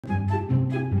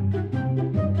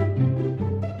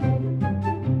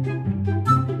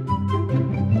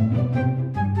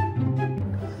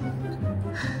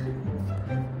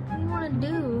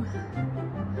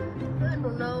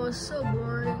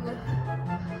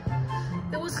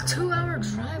was a 2-hour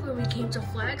drive when we came to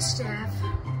Flagstaff.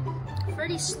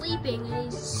 Freddy's sleeping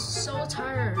and he's so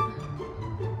tired.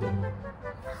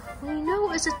 We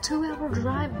know it's a 2-hour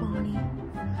drive, Bonnie.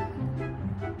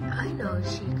 I know,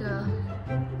 Chica.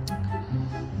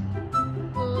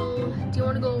 Well, do you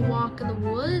want to go walk in the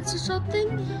woods or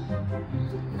something?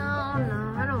 No,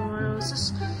 I don't want to.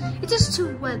 It's just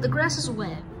too wet. The grass is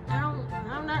wet. I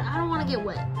don't want to get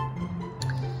wet.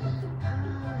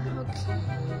 Okay.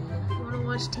 You want to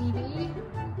watch TV?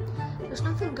 There's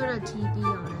nothing good on TV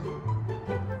on it.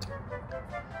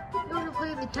 You want to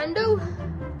play Nintendo?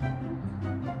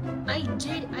 I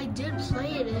did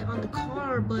play it on the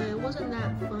car, but it wasn't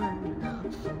that fun enough.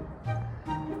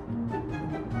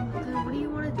 Then what do you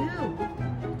want to do?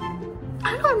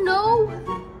 I don't know.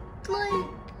 Like,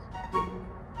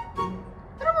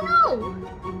 I don't know.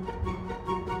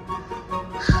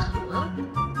 Well,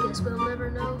 guess we'll never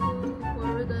know what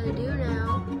we're gonna do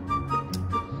now.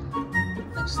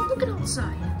 Just look at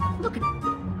outside. Look at it.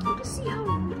 You can see how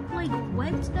like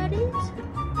wet that is.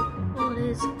 Well, it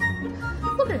is.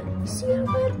 Look at it. You see how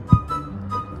wet?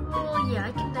 Well, yeah, I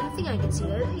think I can see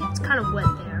it. It's kind of wet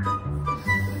there.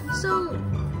 So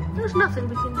there's nothing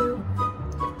we can do.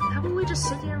 How about we just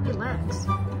sit here and relax?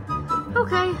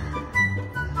 Okay.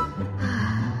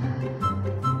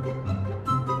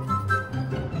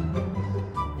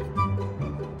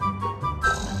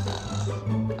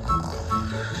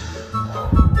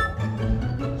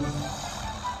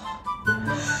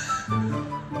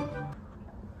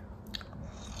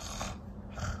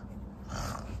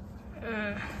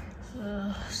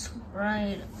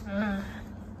 Right.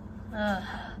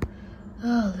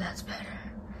 Oh, that's better.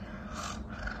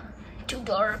 Too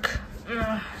dark.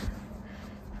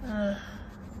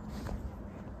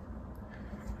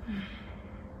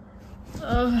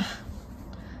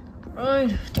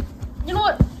 Right. You know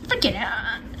what? Forget it.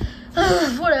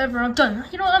 Whatever. I'm done.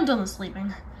 You know what? I'm done with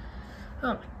sleeping.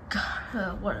 Oh my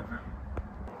god. Whatever.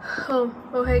 Oh,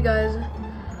 hey guys.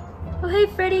 Oh, hey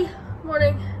Freddy.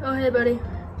 Morning. Oh, hey buddy.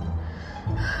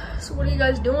 So what are you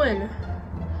guys doing?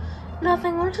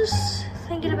 Nothing, we're just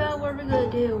thinking about what we're gonna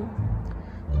do.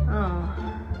 Oh.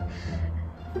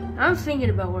 I'm thinking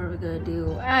about what we're gonna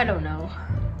do. I don't know.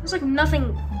 There's like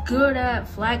nothing good at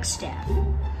Flagstaff.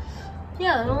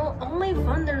 Yeah, the only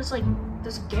fun there's like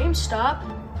this GameStop.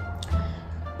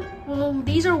 Well,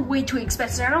 these are way too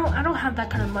expensive. I don't have that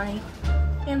kind of money.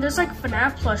 And there's like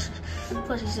FNAF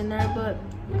plushies in there, but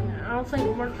I don't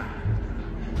think we're.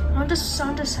 I just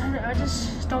don't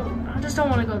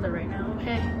want to go there right now,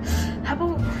 okay? How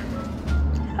about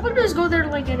we just go there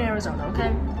like in Arizona,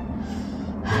 okay?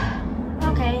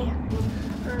 Okay.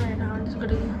 Alright, now I'm just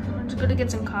gonna get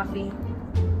some coffee.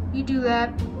 You do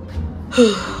that.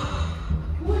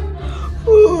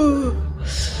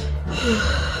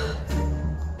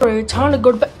 Alright, time to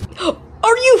go to bed.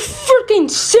 Are you freaking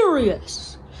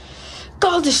serious?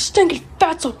 God, this stinking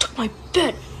fatso took my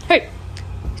bed. Hey,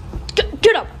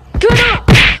 get up. Get up!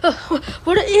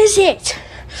 What is it?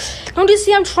 Don't you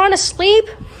see I'm trying to sleep?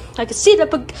 I can see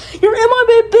that, but you're in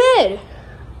my bed.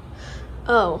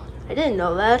 Oh, I didn't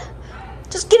know that.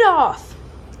 Just get off.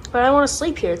 But I want to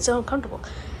sleep here. It's so uncomfortable.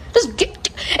 Just get.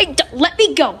 Hey, let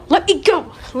me go. Let me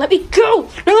go. Let me go.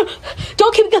 No,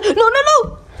 don't keep me going. No.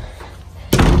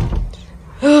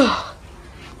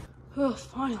 Oh,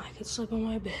 finally, I can sleep on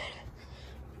my bed.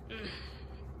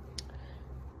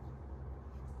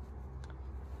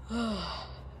 Oh,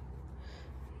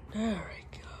 there we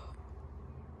go.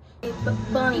 Hey, but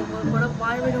Bonnie,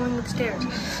 why are we going upstairs?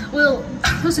 Well,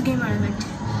 what's the game I invented?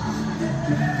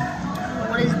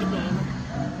 What is the game?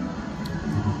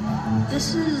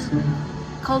 This is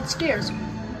called Stairs.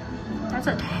 That's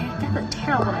a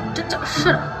terrible name. Shut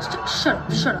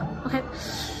up. Okay.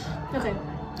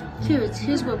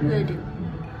 Here's what we're gonna do.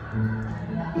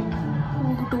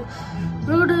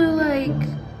 We're gonna do like.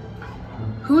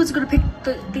 Who's gonna pick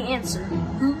the answer?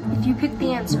 If you pick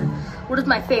the answer, what is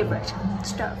my favorite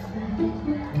stuff?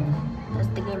 That's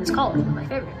the game is called. My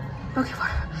favorite. Okay,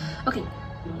 fine. Okay.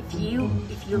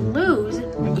 If you lose,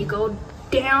 then you go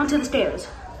down to the stairs.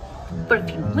 But if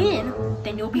you win,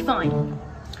 then you'll be fine.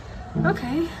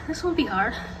 Okay, this won't be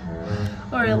hard.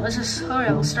 Alright,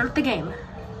 we'll start the game.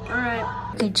 Alright.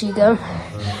 Okay, Chica.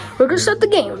 We're gonna start the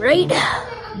game, right?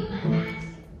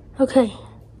 Okay.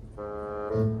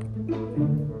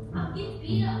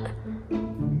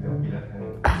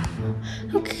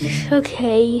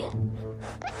 Okay.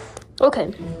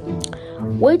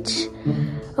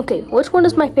 Which one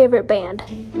is my favorite band?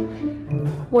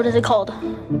 What is it called?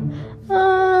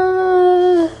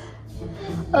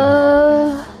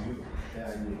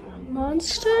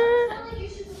 Monster?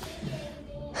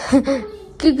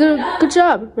 Good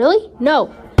job. Really?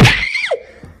 No.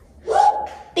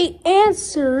 The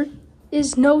answer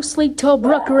is no sleep till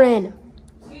Brooklyn.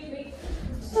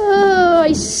 Oh,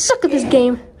 I suck at this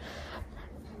game.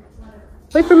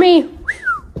 Wait for me.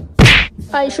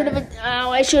 I should have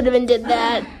did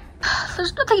that.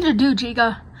 There's nothing to do,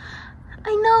 Chica.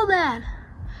 I know that.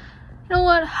 You know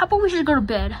what? How about we should go to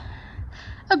bed?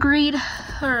 Agreed.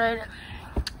 All right.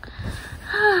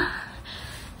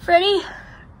 Freddy?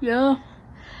 Yeah?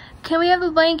 Can we have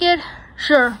a blanket?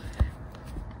 Sure.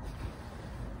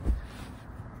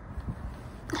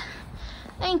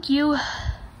 Thank you.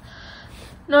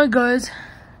 Night, guys.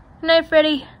 Good night,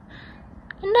 Freddy.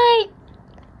 Good night.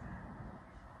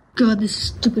 God, this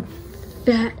stupid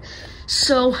fat.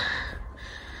 So,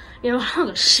 you know, I'm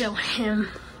gonna show him.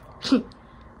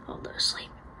 Hold on, sleep.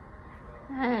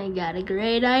 I got a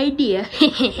great idea.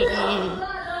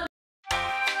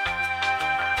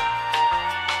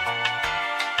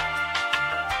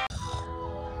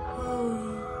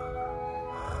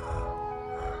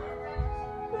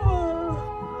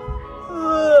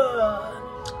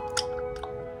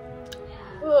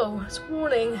 Oh, it's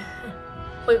morning.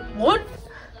 Wait, what?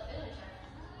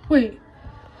 Wait,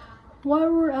 why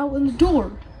are we out in the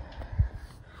door?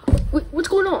 Wait, what's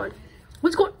going on?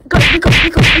 What's going? Guys, wake up!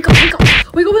 Wake up! Wake up! Wake up!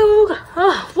 Wake up! Wake up!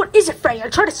 Oh, what is it, Freddy?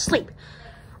 I'm trying to sleep.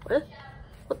 What?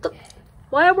 What the?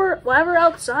 Why are we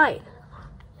outside?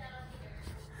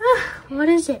 What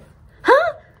is it?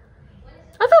 Huh?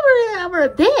 I thought we were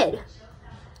in bed.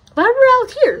 Why are we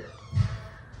out here?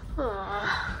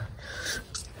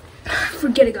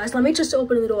 Forget it, guys. Let me just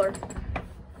open the door.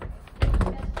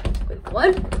 Wait,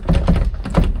 what?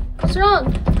 What's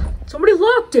wrong? Somebody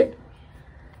locked it.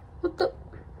 What the?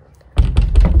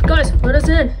 Guys, let us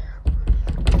in.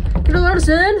 You gonna let us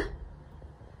in?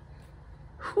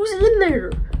 Who's in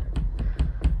there?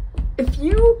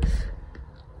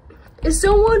 If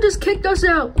someone just kicked us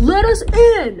out, let us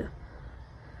in.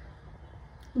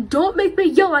 Don't make me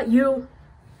yell at you.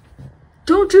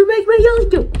 Don't you make me yell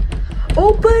at you.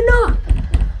 Open up.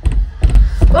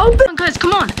 Open. Guys,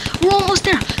 come on. We're almost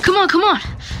there. Come on, come on.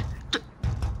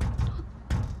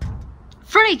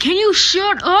 Freddy, can you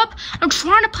shut up? I'm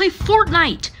trying to play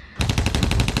Fortnite.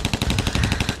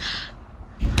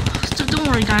 So don't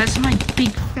worry, guys. My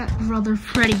big fat brother,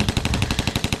 Freddy,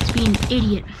 is being an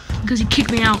idiot because he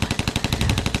kicked me out.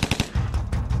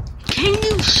 Can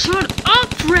you shut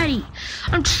up, Freddy?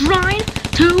 I'm trying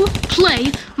to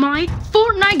play my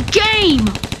Fortnite game.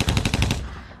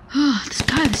 Oh, this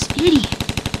guy, this idiot.